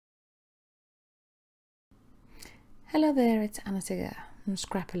Hello there, it's Anna from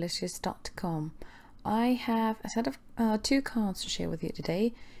scrapalicious.com. I have a set of 2 cards to share with you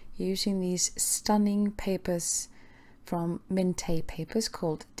today using these stunning papers from Mintay Papers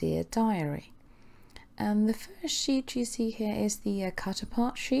called Dear Diary. And the first sheet you see here is the cut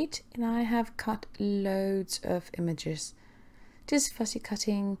apart sheet, and I have cut loads of images, just fussy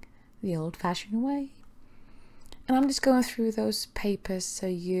cutting the old fashioned way. And I'm just going through those papers so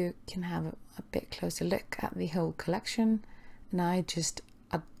you can have a bit closer look at the whole collection. And I just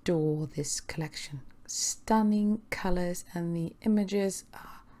adore this collection. Stunning colors, and the images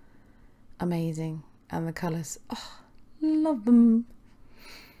are amazing. And the colors, oh, love them.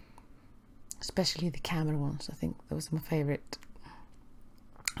 Especially the camera ones, I think those are my favorite.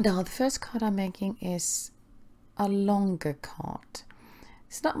 Now, the first card I'm making is a longer card.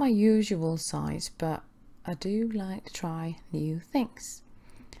 It's not my usual size, but I do like to try new things.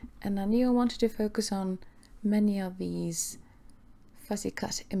 And I knew I wanted to focus on many of these fussy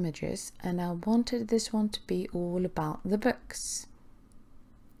cut images, and I wanted this one to be all about the books.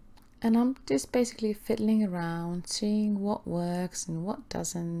 And I'm just basically fiddling around, seeing what works and what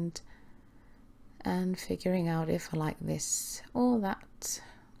doesn't, and figuring out if I like this or that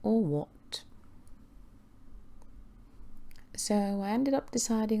or what. So I ended up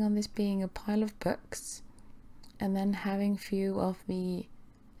deciding on this being a pile of books, and then having a few of the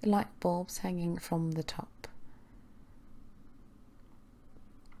light bulbs hanging from the top.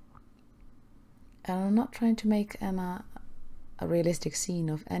 And I'm not trying to make a realistic scene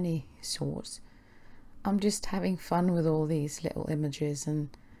of any sorts. I'm just having fun with all these little images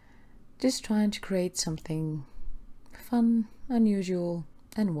and just trying to create something fun, unusual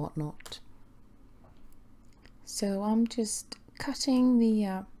and whatnot. So I'm just cutting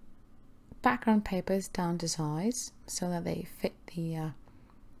the background papers down to size so that they fit the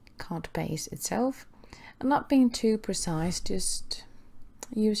card base itself. I'm not being too precise, just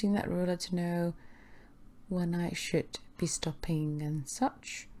using that ruler to know when I should be stopping and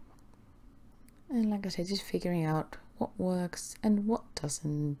such. And like I said, just figuring out what works and what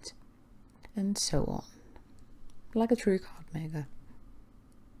doesn't, and so on. Like a true card maker.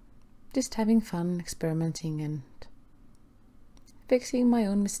 Just having fun, experimenting and fixing my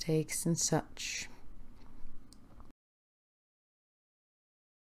own mistakes and such.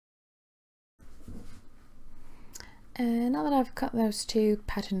 And now that I've cut those 2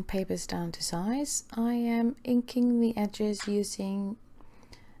 pattern papers down to size, I am inking the edges using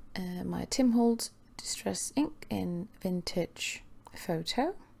my Tim Holtz Distress ink in Vintage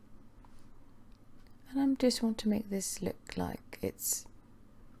Photo. And I just want to make this look like it's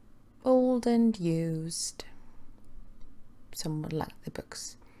old and used, somewhat like the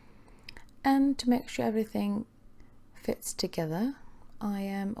books. And to make sure everything fits together, I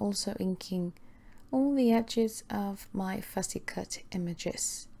am also inking all the edges of my fussy cut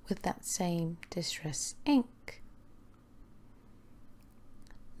images with that same distress ink.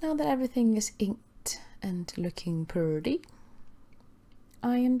 Now that everything is inked and looking pretty,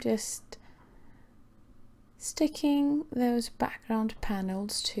 I am just sticking those background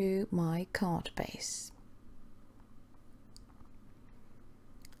panels to my card base.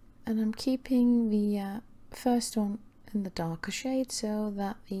 And I'm keeping the first one in the darker shade so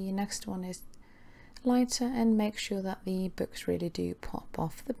that the next one is lighter, and make sure that the books really do pop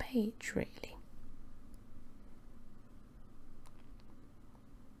off the page really.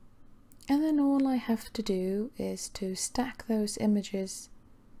 And then all I have to do is to stack those images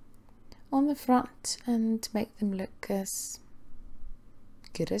on the front and make them look as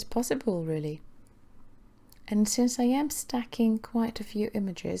good as possible really. And since I am stacking quite a few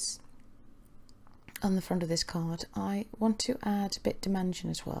images on the front of this card, I want to add a bit of dimension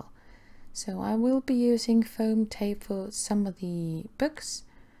as well. So I will be using foam tape for some of the books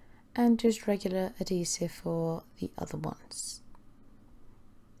and just regular adhesive for the other ones.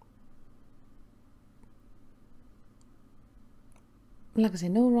 Like I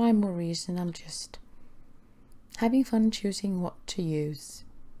said, no rhyme or reason, I'm just having fun choosing what to use.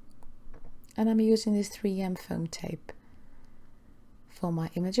 And I'm using this 3M foam tape for my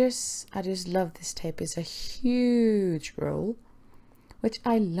images. I just love this tape. It's a huge roll, which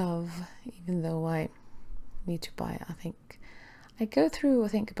I love, even though I need to buy it. I think I go through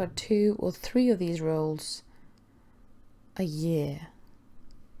about 2 or 3 of these rolls a year,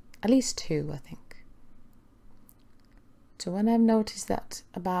 at least 2 I think. So when I've noticed that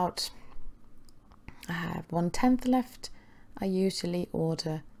about I have 1/10 left, I usually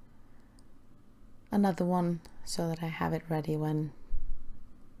order another one so that I have it ready when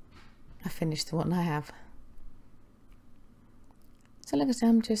I finish the one I have. So like I said,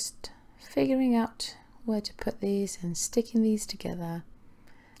 I'm just figuring out where to put these and sticking these together.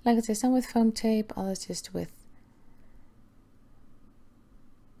 Like I said, some with foam tape, others just with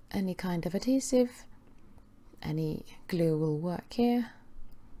any kind of adhesive. Any glue will work here.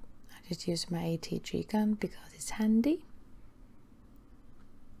 I just use my ATG gun because it's handy.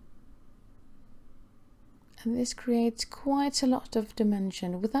 And this creates quite a lot of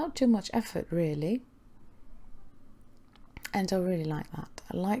dimension without too much effort, really. And I really like that.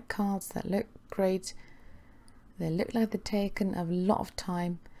 I like cards that look great. They look like they're taken a lot of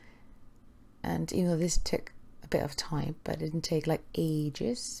time. And even though this took a bit of time, but it didn't take like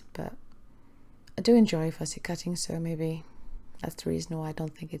ages. But I do enjoy fussy cutting, so maybe that's the reason why I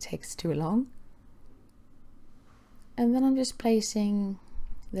don't think it takes too long. And then I'm just placing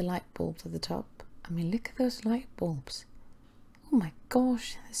the light bulbs at the top. I mean, look at those light bulbs. Oh my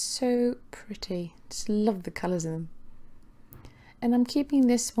gosh, they're so pretty. Just love the colours in them. And I'm keeping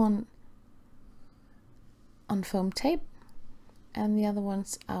this one on foam tape, and the other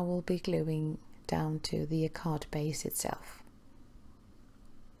ones I will be gluing down to the card base itself.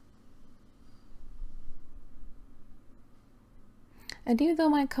 And even though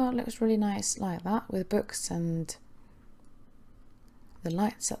my card looks really nice like that with books and the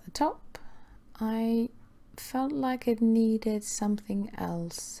lights at the top, I felt like it needed something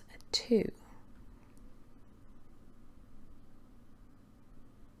else too.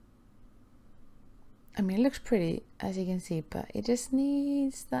 I mean, it looks pretty, as you can see, but it just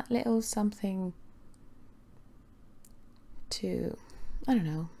needs that little something to, I don't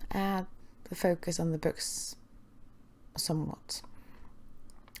know, add the focus on the books somewhat.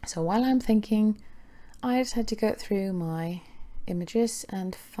 So while I'm thinking, I just had to go through my images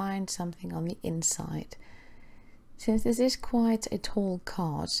and find something on the inside. Since this is quite a tall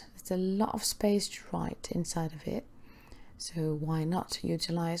card, there's a lot of space to write inside of it. So why not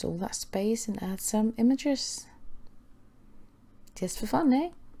utilize all that space and add some images? Just for fun, eh?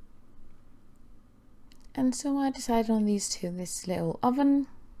 And so I decided on these two, this little oven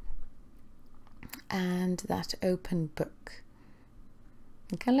and that open book.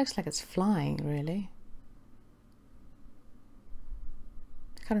 It kind of looks like it's flying, really.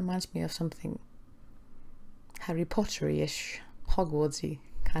 It kind of reminds me of something Harry Potter-ish, Hogwartsy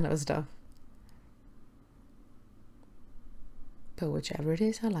kind of stuff. But whichever it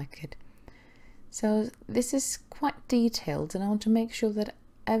is, I like it. So this is quite detailed, and I want to make sure that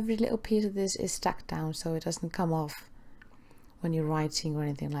every little piece of this is stacked down so it doesn't come off when you're writing or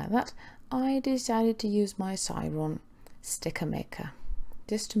anything like that. I decided to use my Siron sticker maker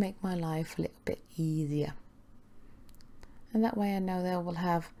just to make my life a little bit easier. And that way I know that I will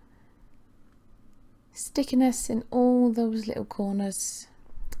have stickiness in all those little corners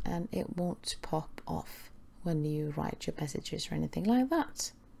and it won't pop off when you write your messages or anything like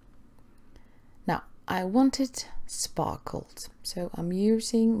that. Now, I want it sparkled, so I'm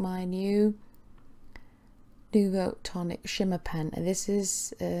using my new Nuvo Tonic Shimmer pen, and this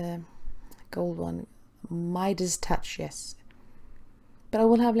is a gold one, Midas Touch, yes. But I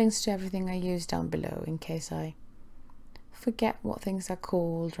will have links to everything I use down below in case I forget what things are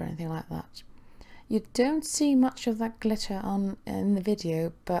called or anything like that. You don't see much of that glitter on in the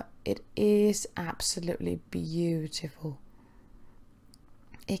video, but it is absolutely beautiful.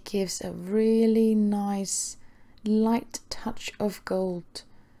 It gives a really nice light touch of gold.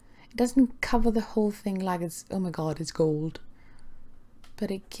 It doesn't cover the whole thing like it's, oh my god, it's gold.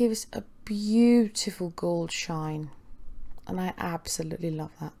 But it gives a beautiful gold shine. And I absolutely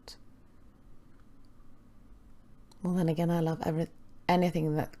love that. Well, then again, I love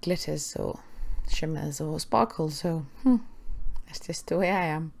anything that glitters or shimmers or sparkles, so that's just the way I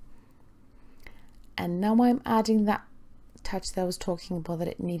am. And now I'm adding that touch that I was talking about, that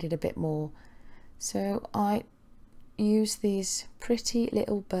it needed a bit more. So I use these pretty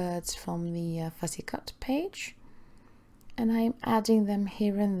little birds from the Fussy Cut page, and I'm adding them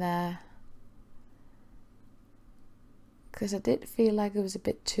here and there because I did feel like it was a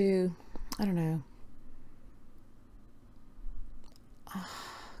bit too, I don't know,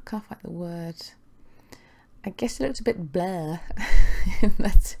 can't find the word. I guess it looks a bit blur if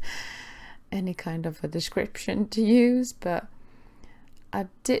that's any kind of a description to use, but I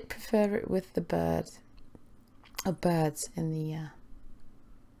did prefer it with the birds in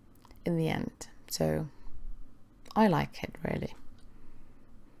the end. So I like it really.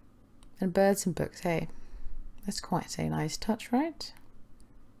 And birds and books, hey, that's quite a nice touch, right?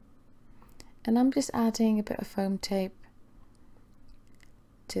 And I'm just adding a bit of foam tape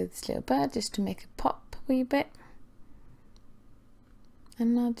to this little bird just to make it pop a wee bit.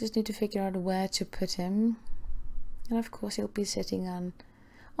 And I just need to figure out where to put him. And of course he'll be sitting on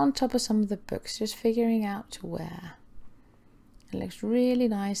on top of some of the books, just figuring out where. It looks really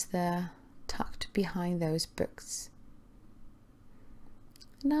nice there, tucked behind those books.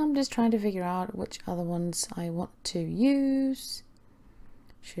 Now I'm just trying to figure out which other ones I want to use.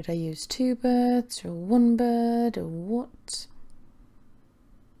 Should I use 2 birds or 1 bird or what?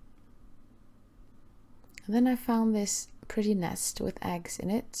 And then I found this pretty nest with eggs in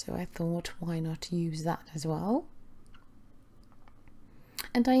it, so I thought, why not use that as well?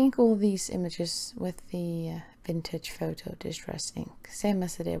 And I ink all these images with the vintage photo distress ink, same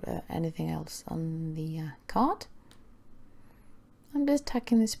as I did with anything else on the card. I'm just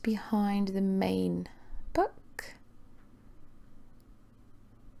tucking this behind the main book.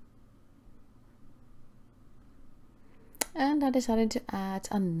 And I decided to add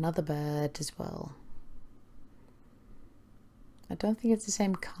another bird as well. I don't think it's the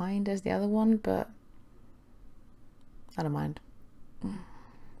same kind as the other one, but I don't mind.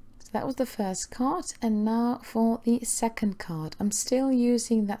 So that was the first card, and now for the second card. I'm still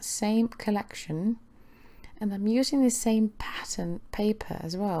using that same collection, and I'm using the same pattern paper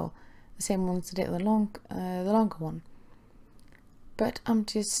as well, the same ones that did the longer one. But I'm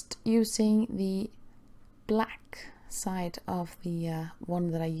just using the black side of the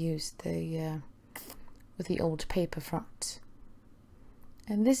one that I used, with the old paper front.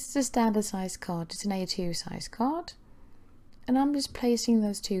 And this is a standard size card, it's an A2 size card. And I'm just placing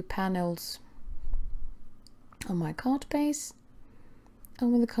those 2 panels on my card base.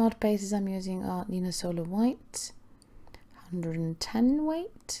 And with the card bases I'm using are Neenah Solar White, 110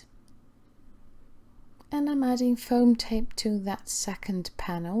 weight. And I'm adding foam tape to that second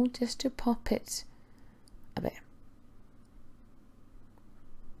panel just to pop it a bit.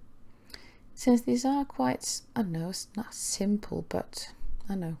 Since these are quite, I don't know, it's not simple, but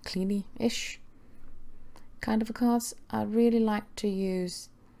I don't know, cleany-ish kind of cards, I really like to use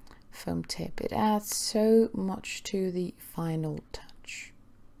foam tape. It adds so much to the final touch.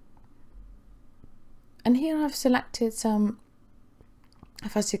 And here I've selected some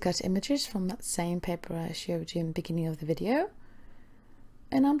fussy cut images from that same paper I showed you in the beginning of the video.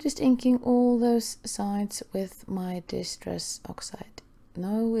 And I'm just inking all those sides with my Distress Oxide.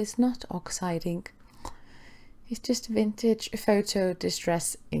 No, it's not oxide ink. It's just vintage photo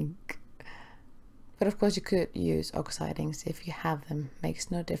distress ink. But of course you could use oxide inks if you have them.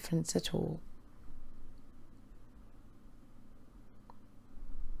 Makes no difference at all.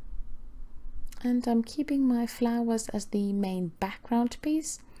 And I'm keeping my flowers as the main background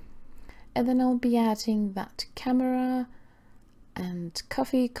piece. And then I'll be adding that camera and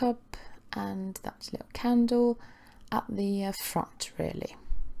coffee cup and that little candle at the front, really.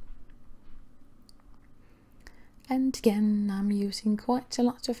 And again, I'm using quite a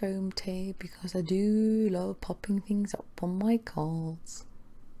lot of foam tape because I do love popping things up on my cards.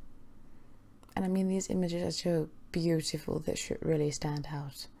 And I mean, these images are so beautiful, they should really stand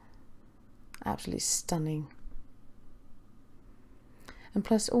out. Absolutely stunning. And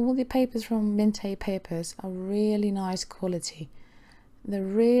plus all the papers from Mintay Papers are really nice quality. They're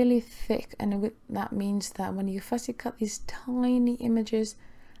really thick, and that means that when you fussy cut these tiny images,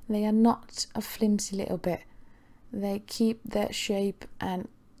 they are not a flimsy little bit. They keep their shape and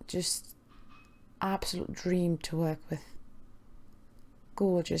just absolute dream to work with.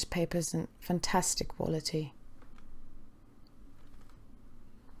 Gorgeous papers and fantastic quality.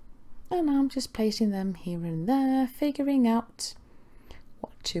 And I'm just placing them here and there, figuring out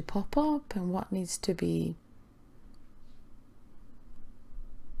what to pop up and what needs to be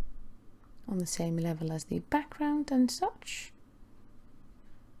on the same level as the background and such.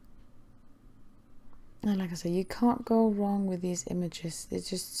 And like I said, you can't go wrong with these images. They're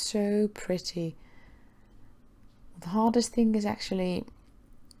just so pretty. The hardest thing is actually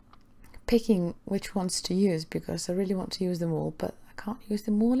picking which ones to use, because I really want to use them all, but I can't use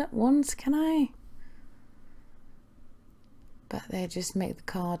them all at once, can I? But they just make the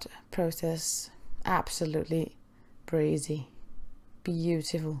card process absolutely breezy.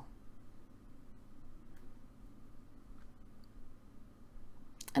 Beautiful.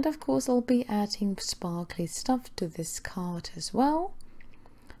 And of course I'll be adding sparkly stuff to this card as well,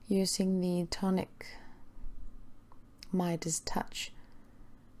 using the Tonic Midas Touch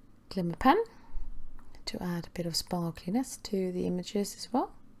glimmer pen to add a bit of sparkliness to the images as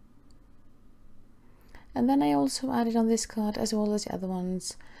well. And then I also added on this card, as well as the other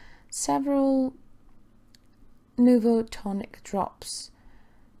ones, several Nuvo Tonic drops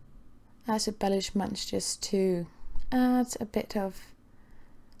as embellishments, just to add a bit of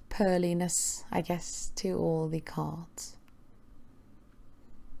pearliness, I guess, to all the cards.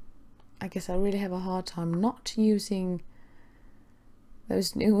 I guess I really have a hard time not using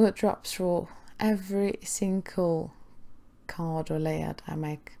those Nuvo drops for every single card or layout I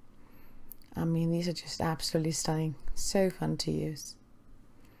make. I mean, these are just absolutely stunning, so fun to use.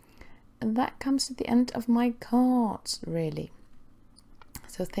 And that comes to the end of my cards, really.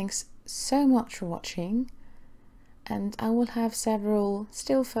 So thanks so much for watching, and I will have several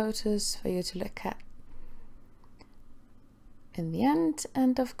still photos for you to look at in the end,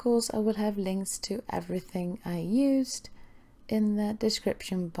 and of course I will have links to everything I used in the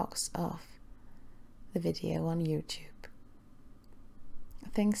description box of the video on YouTube.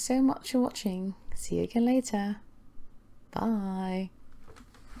 Thanks so much for watching. See you again later. Bye.